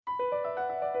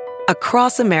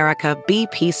Across America,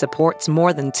 BP supports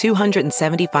more than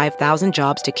 275,000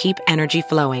 jobs to keep energy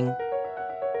flowing.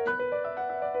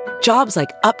 Jobs like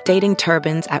updating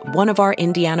turbines at one of our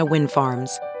Indiana wind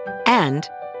farms and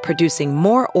producing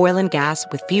more oil and gas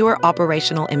with fewer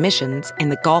operational emissions in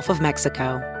the Gulf of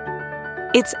Mexico.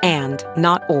 It's and,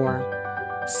 not or.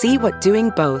 See what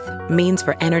doing both means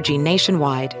for energy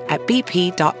nationwide at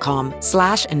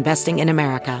bp.com/investing in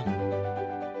America.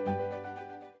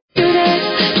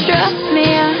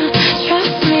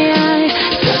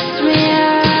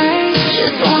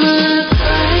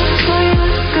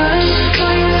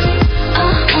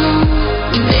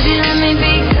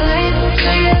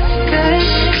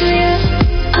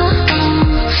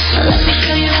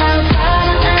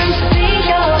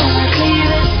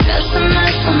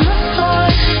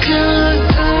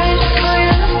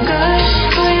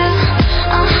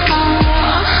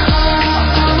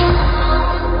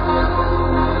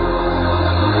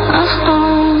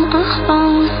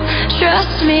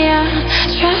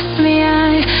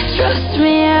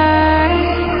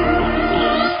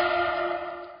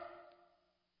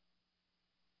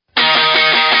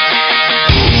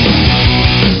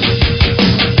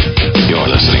 You're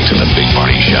listening to The Big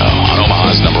Party Show on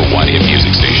Omaha's #1 hit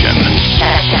music station.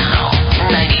 Channel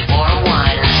 94.1.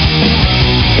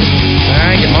 All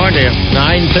right, good morning.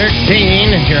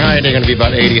 9:13. Your height are going to be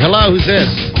about 80. Hello, who's this?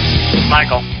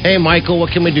 Michael. Hey, Michael,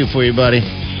 what can we do for you, buddy?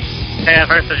 Hey,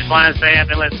 first I just want to say I've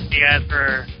been listening to you guys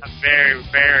for a very,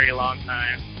 very long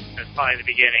time. It's probably the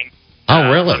beginning. Oh,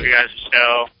 really? I love you guys'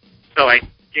 show. So, like,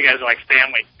 you guys are like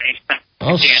family to me.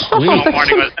 Oh, I can't sweet. go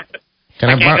morning with, Can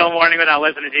I can't go morning without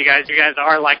listening to you guys. You guys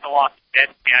are like The Walking Dead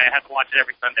to me. I have to watch it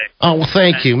every Sunday. Oh, well,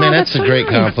 thank you, man. That's a great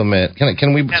compliment.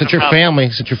 Can we, Yeah, since no your problem.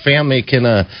 family can,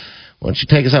 why don't you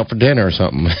take us out for dinner or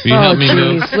something? Will you help me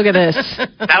move? Look at this.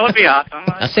 That would be awesome.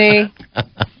 See?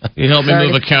 Will you help me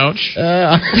move a couch?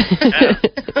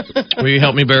 Will you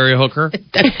help me bury a hooker?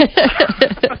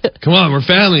 Come on, we're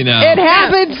family now. It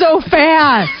happened so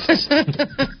fast.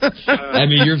 I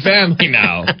mean, you're family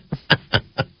now.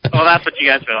 Well, that's what you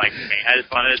guys are like to me. I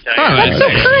just wanted to tell you. All right. That's so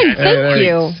kind. Thank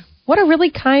you. What a really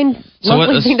kind,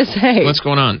 lovely thing to say. What's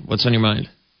going on? What's on your mind?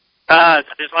 I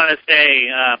just wanted to say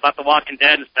about The Walking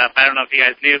Dead and stuff. I don't know if you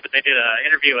guys knew, but they did an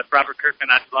interview with Robert Kirkman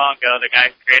not too long ago, the guy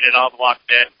who created all The Walking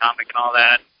Dead comic and all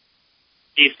that.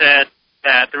 He said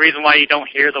that the reason why you don't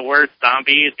hear the word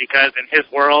zombie is because in his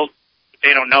world,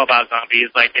 they don't know about zombies.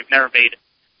 Like, they've never made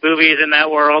movies in that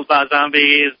world about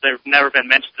zombies. There've never been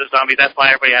mentions of zombies. That's why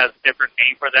everybody has a different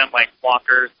name for them, like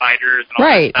walkers, spiders, and all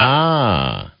that stuff.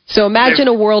 Ah. So imagine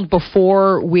a world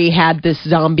before we had this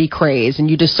zombie craze and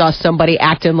you just saw somebody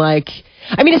acting like,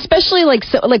 I mean, especially like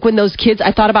when those kids,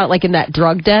 I thought about like in that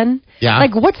drug den. Yeah.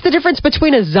 Like, what's the difference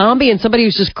between a zombie and somebody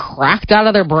who's just cracked out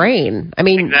of their brain? I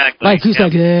mean, Exactly. like who's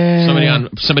like, Somebody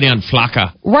on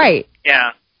Flacca. right.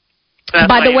 Yeah. So that's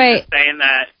By why the he was way- just saying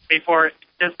that before,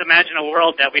 just imagine a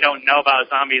world that we don't know about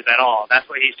zombies at all. That's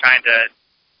what he's trying to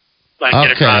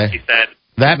get across, he said.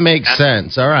 That makes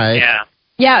sense. All right. Yeah.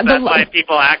 Yeah, That's why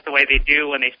people act the way they do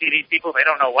when they see these people. They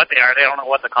don't know what they are. They don't know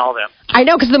what to call them. I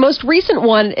know, because the most recent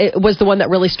one was the one that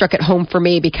really struck it home for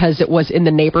me because it was in the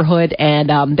neighborhood,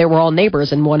 and they were all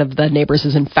neighbors, and one of the neighbors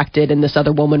is infected, and this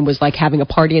other woman was, like, having a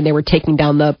party, and they were taking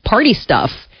down the party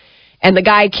stuff. And the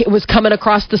guy was coming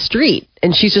across the street,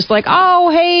 and she's just like,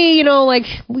 oh, hey, like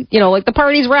the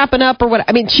party's wrapping up or what.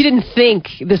 I mean, she didn't think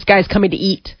this guy's coming to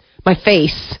eat my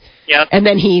face. Yep. And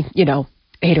then he,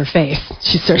 ate her face.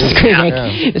 She started screaming.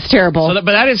 Yeah. It's terrible. But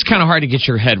that is kind of hard to get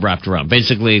your head wrapped around.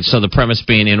 Basically, so the premise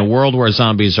being, in a world where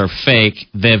zombies are fake,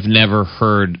 they've never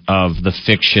heard of the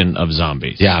fiction of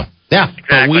zombies. Yeah. Yeah. Exactly.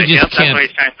 But we just That's can't. what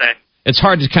he's trying to say. It's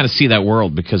hard to kind of see that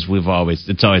world because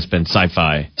it's always been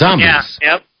sci-fi. Zombies.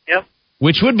 Yeah. Yep.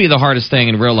 Which would be the hardest thing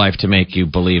in real life to make you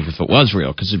believe if it was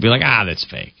real, because it'd be like, that's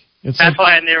fake. That's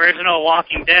why in the original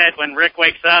Walking Dead, when Rick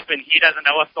wakes up and he doesn't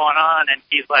know what's going on, and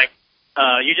he's like,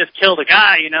 you just killed a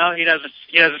guy, he doesn't,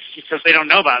 because they don't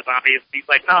know about zombies. He's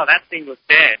like, no, that thing was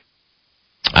dead.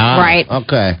 Right.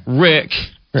 Okay. Rick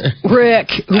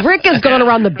has gone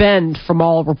around the bend from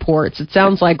all reports. It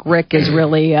sounds like Rick is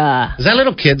really... Is that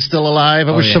little kid still alive?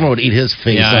 I wish someone would eat his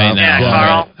face I off. know. Yeah,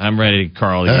 Carl. I'm ready.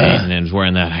 Carl is eating and is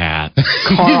wearing that hat.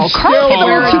 Carl's a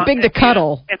little too big to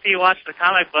cuddle. If you watch the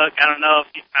comic book, I don't know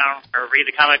if you found or read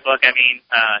the comic book. I mean,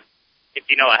 if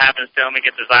you know what happens to him, he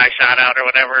gets his eye shot out or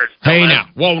whatever. Hey now,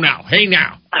 whoa now, hey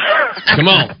now. Come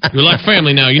on, you're like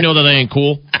family now. You know that ain't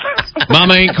cool.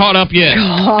 Mama ain't caught up yet.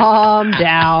 Calm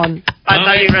down. I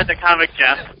thought you read the comic,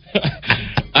 Jeff.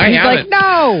 I He's haven't. like,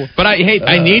 no. But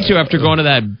I need to after going to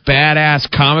that badass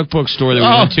comic book store that we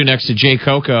went to next to J.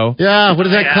 Coco. Yeah, what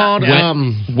is that called?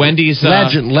 Wendy's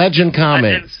Legend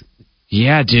Comics.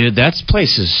 Yeah, dude, that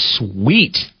place is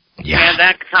sweet. Yeah,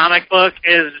 that comic book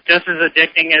is just as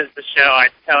addicting as the show. I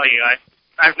tell you,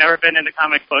 I've never been into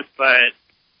comic books, but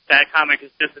that comic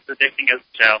is just as addicting as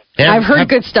the show. Yeah, I've heard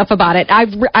good stuff about it.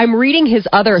 I'm reading his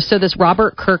other. So this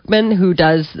Robert Kirkman who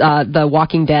does The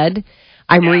Walking Dead.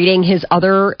 I'm reading his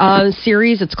other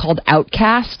series. It's called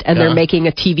Outcast, and they're making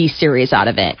a TV series out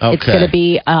of it. Okay. It's going to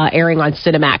be airing on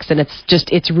Cinemax, and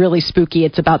it's really spooky.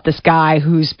 It's about this guy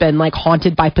who's been like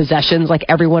haunted by possessions. Like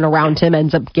everyone around him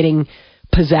ends up getting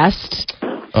possessed.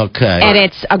 Okay. And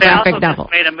it's a graphic they also novel.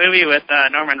 made a movie with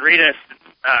Norman Reedus,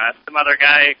 some other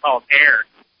guy called Air.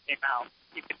 Came out.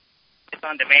 It's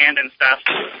on demand and stuff.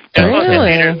 It wasn't in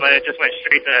theaters, but it just went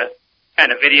straight to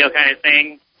kind of video kind of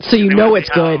thing. So you know it's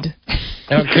good.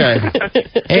 Okay.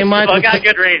 Hey, Mike. Well, it got a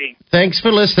good rating. Thanks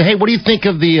for listening. Hey, what do you think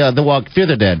of the Walk Fear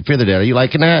the Dead? Fear the Dead. Are you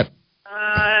liking that?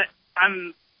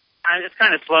 It's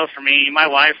kind of slow for me. My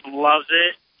wife loves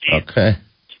it. Okay.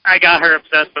 I got her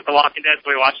obsessed with The Walking Dead, so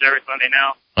we watch it every Sunday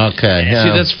now. Okay. Yeah. See,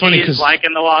 that's funny She's because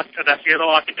liking the Fear the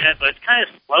Walking Dead, but it's kind of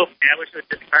slow for me. I wish it would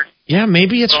just start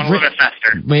maybe it's going a little bit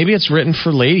faster. maybe it's written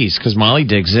for ladies because Molly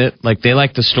digs it. Like they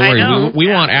like the story. I know, We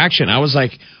want action. I was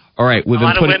like, all right, we've A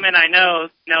lot been of putting. women I know,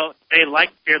 they like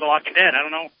Fear the Walking Dead. I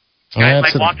don't know. Yeah, Guys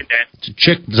it's like Walking Dead. It's a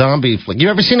chick zombie flick. You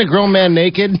ever seen a grown man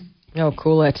naked? Oh,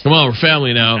 cool it. Come on, we're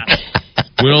family now.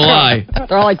 We don't lie.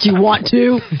 They're all like, do you want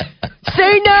to?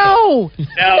 Say no! No. Say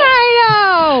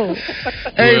no!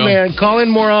 Hey, Well. man, call in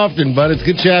more often, bud. It's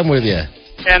good chatting with you.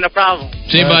 Yeah, no problem.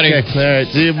 See you, buddy. Okay. All right.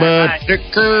 See you, bud. Bye.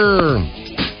 Dicker.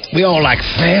 We all like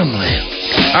family.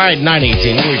 All right,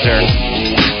 9:18. We'll return.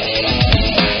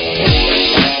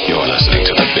 You're listening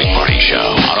to The Big Party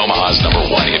Show on Omaha's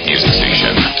 #1 hit music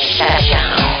station.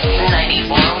 Channel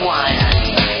 94.1.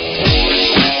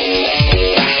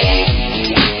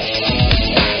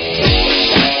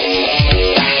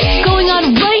 Going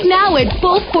on right now at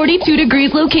both 42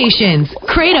 Degrees locations.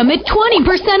 Kratom at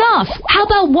 20% off. How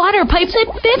about water pipes at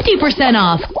 50%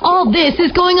 off? All this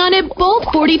is going on at both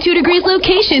 42 Degrees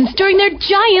locations during their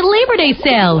giant Labor Day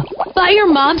sale. Buy your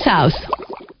mom's house.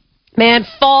 Man,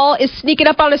 fall is sneaking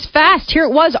up on us fast. Here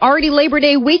it was, already Labor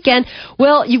Day weekend.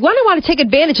 Well, you want to take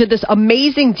advantage of this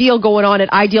amazing deal going on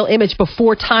at Ideal Image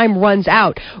before time runs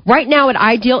out. Right now at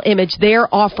Ideal Image, they're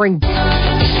offering...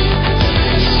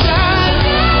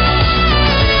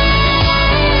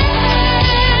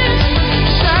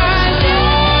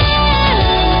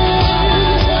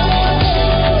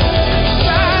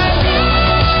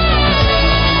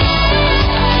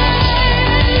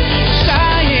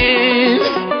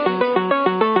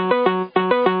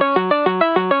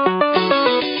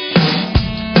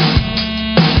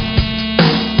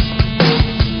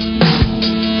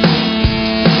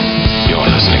 You're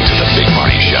listening to The Big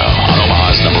Party Show on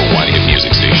Omaha's #1 hit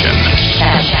music station.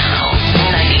 Channel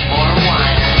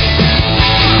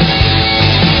 94.1.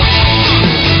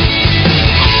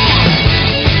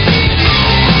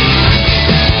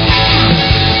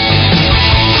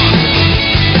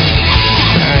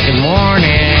 All right, good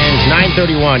morning.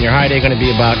 9:31. Your high day going to be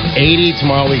about 80.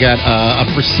 Tomorrow we got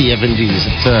upper 70s.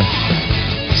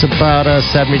 It's about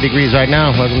 70 degrees right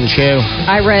now. Welcome to the show.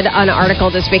 I read an article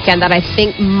this weekend that I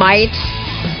think might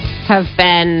have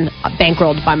been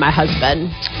bankrolled by my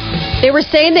husband. They were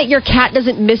saying that your cat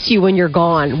doesn't miss you when you're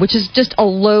gone, which is just a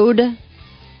load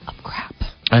of crap.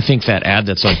 I think that ad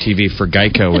that's on TV for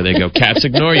Geico where they go, cats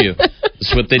ignore you.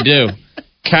 That's what they do.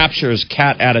 Captures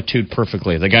cat attitude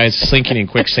perfectly. The guy's sinking in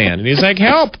quicksand, and he's like,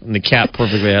 help! And the cat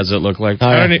perfectly has it look like,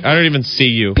 I don't even see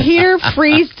you. Peter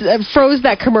froze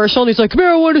that commercial, and he's like, come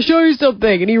here, I want to show you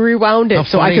something. And he rewound it How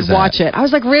so I funny could is that? watch it. I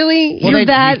was like, really? Well, You're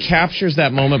that? He captures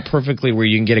that moment perfectly where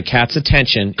you can get a cat's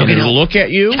attention, and it'll look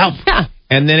at you, Yeah.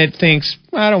 and then it thinks,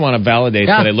 I don't want to validate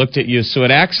that I looked at you, so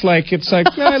it acts like it's like,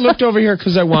 I looked over here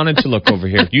because I wanted to look over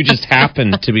here. You just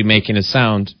happened to be making a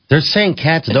sound. They're saying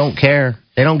cats don't care.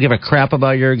 They don't give a crap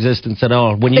about your existence at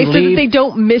all. When They you said that leave, they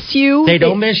don't miss you. they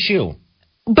don't miss you.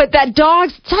 But that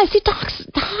dogs.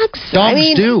 I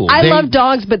mean, do. I They- love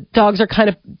dogs, but dogs are kind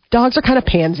of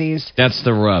pansies. That's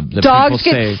the rub. The Dogs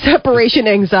people get say, separation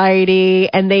anxiety,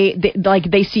 and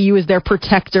they see you as their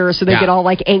protector, so they get all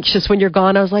like anxious when you're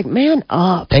gone. I was like, man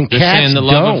up. And they're cats saying the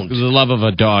don't. love of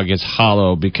a dog is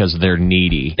hollow because they're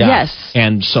needy. Yeah. Yes.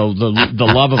 And so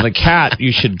the love of a cat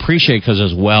you should appreciate because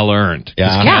it's well earned. Yeah.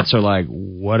 Because cats are like,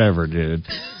 whatever, dude.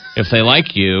 If they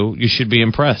like you, you should be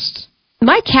impressed.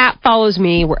 My cat follows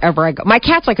me wherever I go. My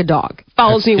cat's like a dog.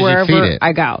 Follows me 'cause you feed wherever it.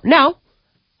 I go. No.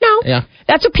 No. Yeah.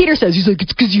 That's what Peter says. He's like,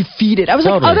 it's because you feed it. I was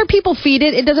Totally. like, other people feed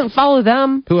it. It doesn't follow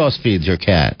them. Who else feeds your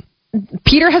cat?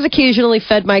 Peter has occasionally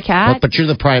fed my cat. But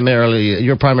you're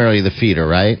primarily the feeder,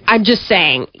 right? I'm just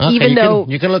saying, Okay, even though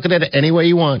you can look at it any way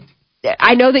you want.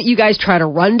 I know that you guys try to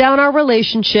run down our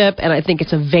relationship, and I think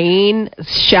it's a vain,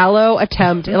 shallow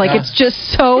attempt. Like, it's just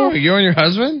so... Oh, you and your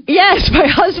husband? Yes, my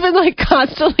husband, like,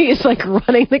 constantly is, like,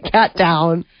 running the cat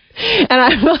down. And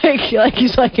I'm like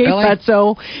he's like, hey, Really?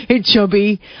 Fatso, hey,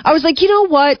 Chubby. I was like, you know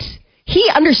what? He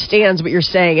understands what you're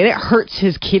saying, and it hurts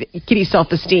his kitty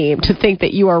self-esteem to think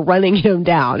that you are running him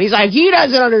down. He's like, he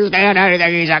doesn't understand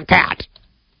anything. He's a cat.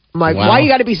 I'm like, Wow. why you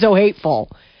got to be so hateful?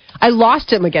 I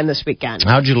lost him again this weekend.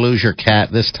 How'd you lose your cat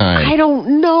this time? I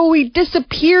don't know. He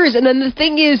disappears. And then the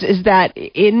thing is that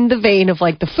in the vein of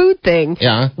like the food thing,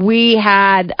 Yeah. we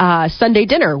had Sunday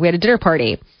dinner. We had a dinner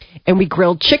party, and we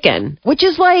grilled chicken, which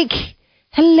is like,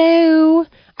 hello.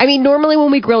 I mean, normally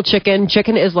when we grill chicken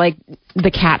is like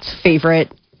the cat's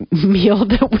favorite meal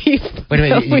that we've... Wait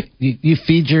a minute. You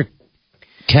feed your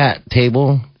cat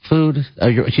table food?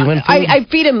 Human food? I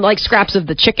feed him like scraps of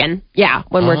the chicken. Yeah,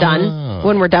 when we're done.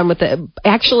 When we're done with it.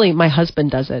 Actually, my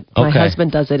husband does it. My Okay.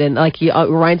 husband does it, and like he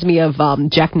reminds me of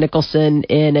Jack Nicholson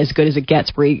in As Good as It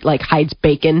Gets, where he like hides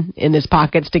bacon in his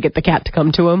pockets to get the cat to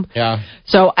come to him. Yeah.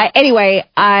 So anyway,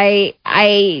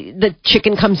 the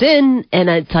chicken comes in, and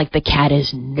it's like the cat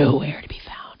is nowhere to be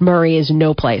found. Murray is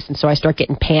no place, and so I start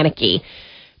getting panicky.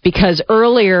 Because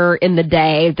earlier in the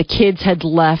day, the kids had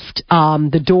left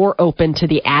the door open to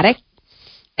the attic.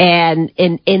 And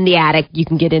in the attic, you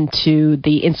can get into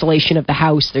the insulation of the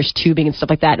house. There's tubing and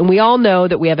stuff like that. And we all know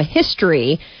that we have a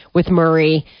history with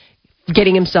Murray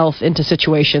getting himself into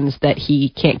situations that he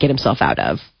can't get himself out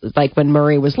of. Like when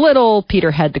Murray was little, Peter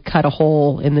had to cut a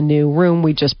hole in the new room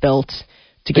we just built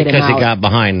to get him out. Because he got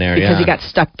behind there, Because he got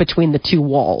stuck between the two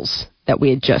walls that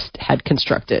we had just had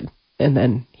constructed. And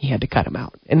then he had to cut him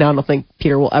out. And I don't think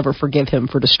Peter will ever forgive him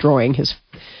for destroying his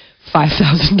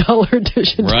 $5,000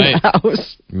 addition to the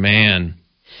house. Man.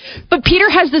 But Peter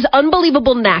has this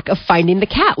unbelievable knack of finding the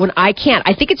cat when I can't.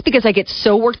 I think it's because I get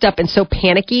so worked up and so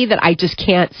panicky that I just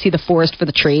can't see the forest for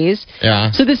the trees.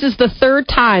 Yeah. So this is the third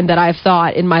time that I've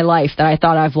thought in my life that I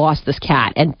thought I've lost this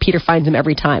cat, and Peter finds him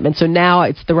every time. And so now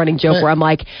it's the running joke where I'm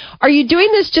like, are you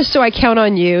doing this just so I count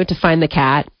on you to find the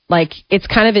cat? Like, it's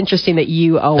kind of interesting that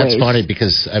you always That's funny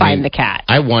because find the cat.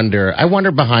 I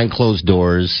wonder behind closed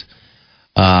doors.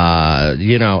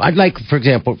 I'd like, for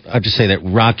example, I'd just say that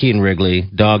Rocky and Wrigley,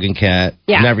 dog and cat,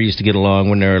 never used to get along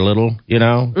when they were little,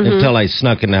 until I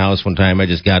snuck in the house one time. I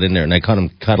just got in there and I caught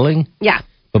them cuddling. Yeah.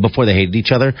 But before they hated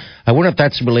each other, I wonder if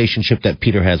that's the relationship that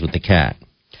Peter has with the cat.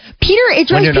 It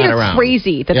drives When you're not Peter around.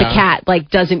 crazy that the cat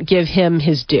doesn't give him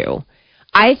his due.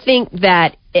 I think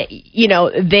that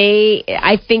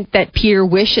I think that Peter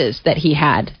wishes that he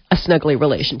had a snuggly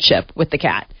relationship with the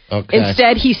cat. Okay.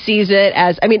 Instead, he sees it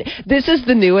as, this is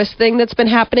the newest thing that's been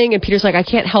happening, and Peter's like, I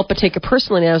can't help but take it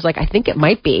personally. And I was like, I think it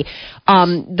might be.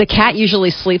 The cat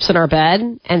usually sleeps in our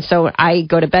bed, and so I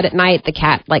go to bed at night, the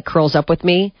cat curls up with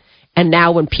me, and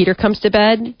now when Peter comes to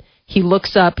bed, he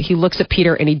looks up, he looks at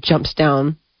Peter, and he jumps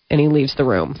down, and he leaves the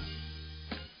room.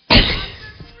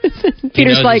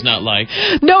 Peter's he's not liked.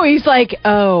 No, he's like,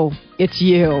 oh, it's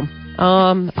you.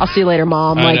 I'll see you later,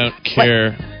 Mom. I don't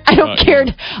care.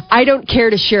 I don't care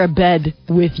to share a bed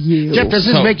with you. Jeff, does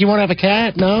this make you want to have a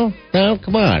cat? No,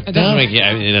 come on. It doesn't make you.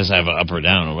 It doesn't have an up or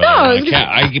down or whatever.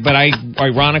 No, But I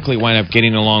ironically wind up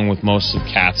getting along with most of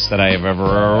cats that I have ever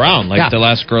around. The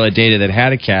last girl I dated that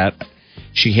had a cat,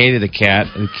 she hated the cat,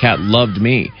 and the cat loved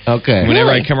me. Okay. Whenever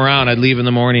I'd come around, I'd leave in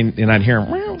the morning, and I'd hear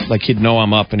him, meow, like he'd know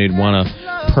I'm up, and he'd want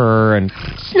to purr and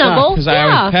snuggle. Because I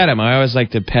always pet him. I always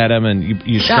like to pet him, and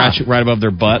you scratch it right above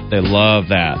their butt. They love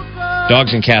that.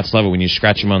 Dogs and cats love it when you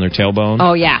scratch them on their tailbone.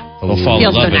 Oh yeah, they'll fall in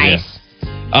feels love so with nice.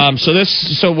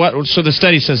 you. So the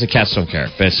study says the cats don't care.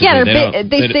 Basically, Yeah,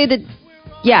 they say that.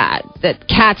 Yeah, that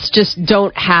cats just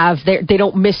don't have. They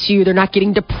don't miss you. They're not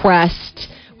getting depressed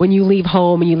when you leave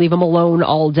home and you leave them alone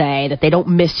all day. That they don't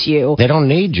miss you. They don't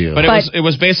need you. But it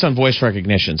was based on voice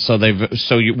recognition. So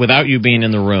without you being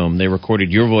in the room, they recorded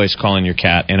your voice calling your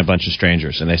cat and a bunch of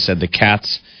strangers, and they said the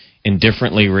cats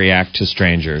indifferently react to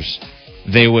strangers.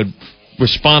 They would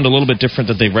respond a little bit different,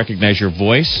 that they recognize your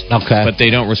voice, but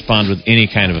they don't respond with any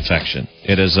kind of affection.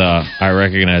 It is, I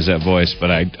recognize that voice,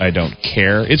 but I don't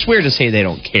care. It's weird to say they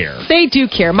don't care. They do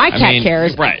care. My cat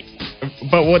cares. Right.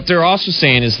 But what they're also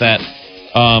saying is that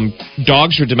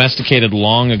dogs were domesticated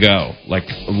long ago,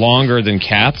 longer than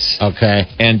cats. Okay.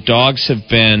 And dogs have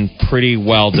been pretty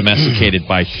well domesticated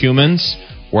by humans,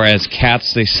 whereas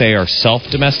cats, they say, are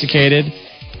self-domesticated.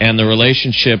 And the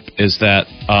relationship is that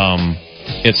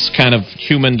it's kind of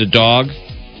human to dog,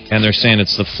 and they're saying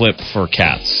it's the flip for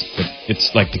cats.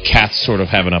 It's like the cats sort of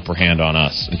have an upper hand on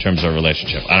us in terms of our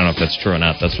relationship. I don't know if that's true or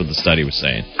not. That's what the study was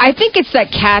saying. I think it's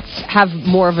that cats have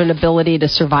more of an ability to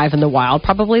survive in the wild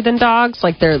probably than dogs.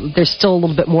 Like they're still a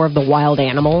little bit more of the wild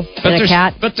animal than a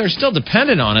cat. But they're still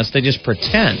dependent on us. They just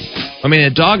pretend. I mean, a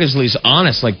dog is at least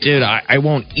honest. Like, dude, I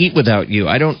won't eat without you.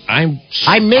 I miss you.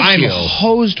 I'm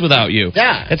hosed without you.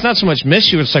 Yeah. It's not so much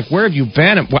miss you. It's like, where have you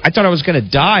been? I thought I was going to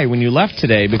die when you left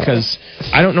today because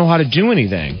I don't know how to do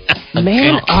anything.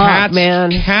 Man up,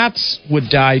 man. Cats would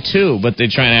die too, but they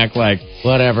try and act like,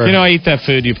 whatever. You know, I eat that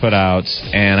food you put out,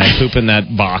 and I poop in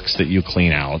that box that you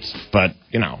clean out. But,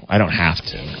 you know, I don't have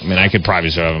to. I mean, I could probably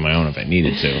survive on my own if I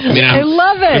needed to. I mean, I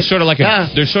love it. They're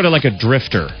sort of like a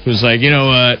drifter who's like, you know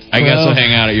what? I guess I'll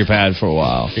hang out at your pad for a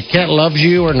while. Your cat loves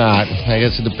you or not. I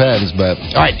guess it depends. But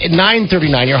all right, at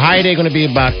 9:39, your high day going to be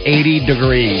about 80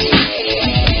 degrees.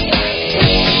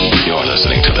 You're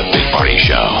listening to The Big Party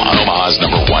Show on Omaha's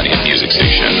 #1 hit music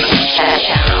station.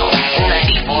 Channel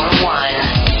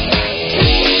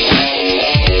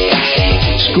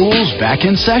 94.1. School's back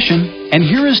in session, and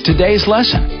here is today's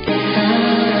lesson.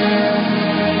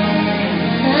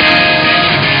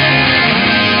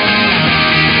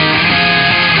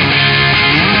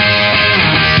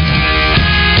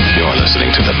 You're listening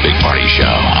to The Big Party Show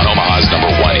on Omaha's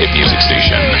 #1 hit music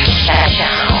station.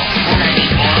 Channel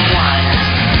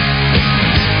 94.1.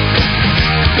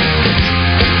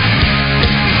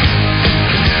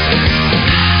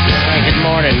 Good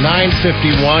morning,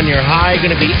 9:51. Your high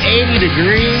going to be 80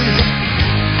 degrees.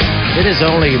 It is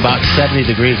only about 70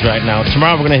 degrees right now.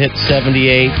 Tomorrow we're going to hit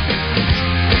 78.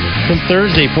 Then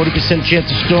Thursday, 40%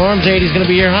 chance of storms. 80 is going to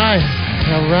be your high.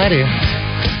 All righty.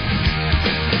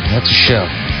 That's a show.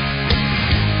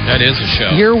 That is a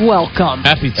show. You're welcome.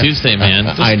 Happy Tuesday, man.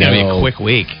 This I is going to be know. a quick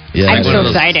week. Yeah, I'm One so of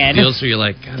those excited. Deals where you're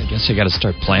like, God, I guess I got to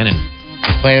start planning.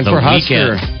 Playing The for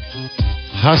Husker. weekend.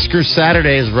 Husker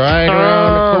Saturday is right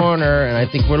around the corner, and I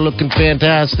think we're looking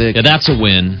fantastic. Yeah, that's a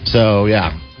win. So,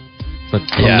 yeah. But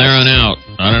from there on out,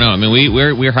 I don't know. I mean,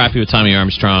 we're happy with Tommy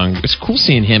Armstrong. It's cool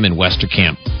seeing him in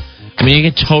Westerkamp. I mean, you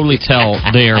can totally tell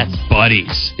they are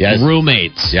buddies, Yes.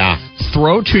 roommates. Yeah.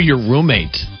 Throw to your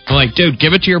roommate. I'm like, dude,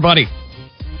 give it to your buddy.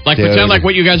 Like, Dude. pretend like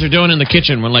what you guys are doing in the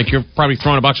kitchen when, like, you're probably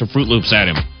throwing a box of Fruit Loops at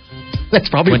him. That's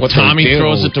probably When what Tommy they do.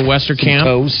 throws it to Westerkamp.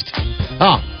 Toast.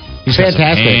 Oh, He's got some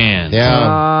fantastic. hands.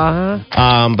 Yeah.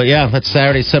 But yeah, that's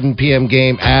Saturday, 7 p.m.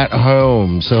 game at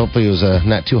home. So hopefully it was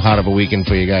not too hot of a weekend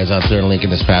for you guys out there in Lincoln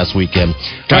this past weekend.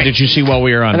 God, did you see while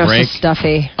we were on And break? so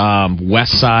stuffy.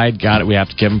 West Side got it. We have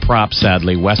to give them props,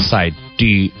 sadly. West Side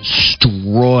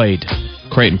destroyed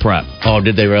Creighton Prep. Oh,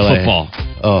 did they really? Football.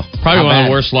 Oh, Probably how one of bad?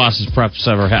 the worst losses Prep's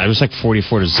ever had. It was like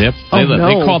 44-0. Oh, They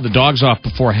no. called the dogs off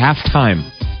before halftime.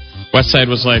 West Side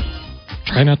was like,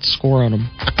 try not to score on them.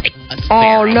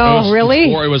 Oh, no, really?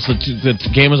 Before it was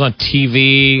the game was on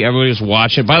TV. Everybody was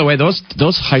watching. By the way, those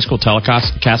high school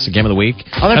telecasts, the game of the week.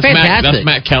 Oh, they're fantastic. That's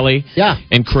Matt Kelly Yeah.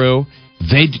 and crew.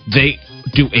 They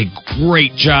do a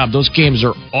great job. Those games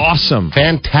are awesome.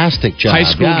 Fantastic job. High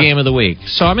school yeah. game of the week.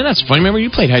 So, I mean, that's funny. Remember, you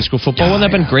played high school football. Yeah,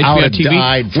 Wouldn't that have been great I to be on would've TV?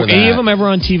 died for Were any that. of them ever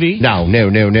on TV? No.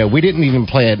 We didn't even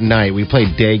play at night. We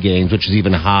played day games, which is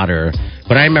even hotter.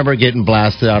 But I remember getting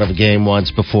blasted out of a game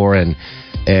once before, and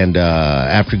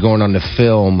after going on the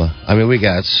film, I mean, we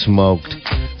got smoked.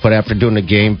 But after doing the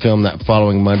game film that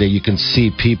following Monday, you can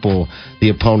see people, the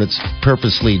opponents,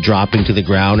 purposely dropping to the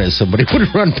ground as somebody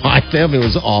would run by them. It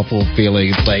was an awful feeling.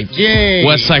 It's like, yay!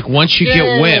 Well, it's like once you get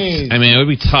Yay. whipped, I mean, it would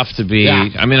be tough to be. Yeah.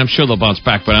 I mean, I'm sure they'll bounce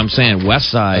back, but I'm saying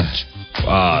West Side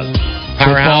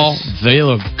football, they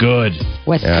look good.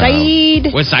 West Yeah.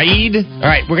 Side. West Side. All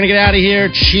right, we're going to get out of here.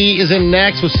 She is in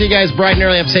next. We'll see you guys bright and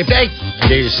early. Have a safe day. And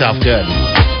do yourself good.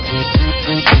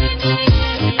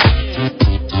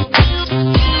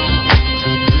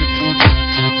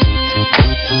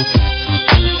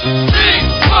 Big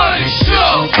Party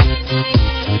Show.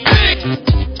 Big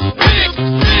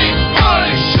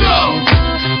Party Show.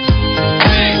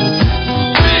 Big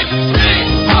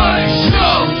Party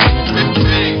Show.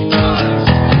 Big Party.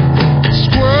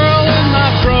 Squirrel in my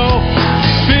fro.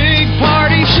 Big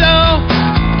Party Show.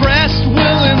 Breast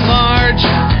will enlarge.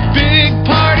 Big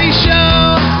Party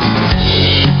Show.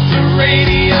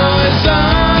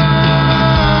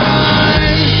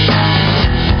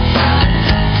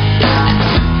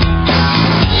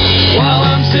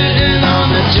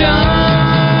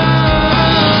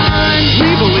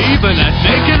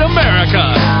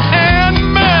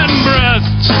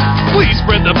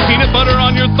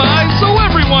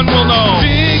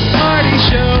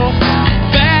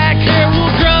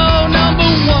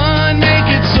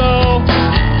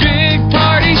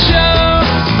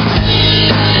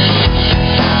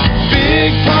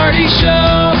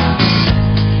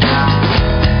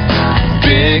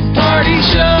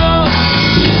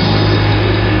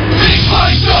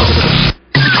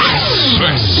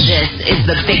 is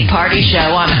the Big Party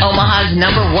Show on Omaha's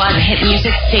 #1 hit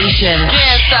music station.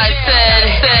 Yes, I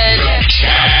said.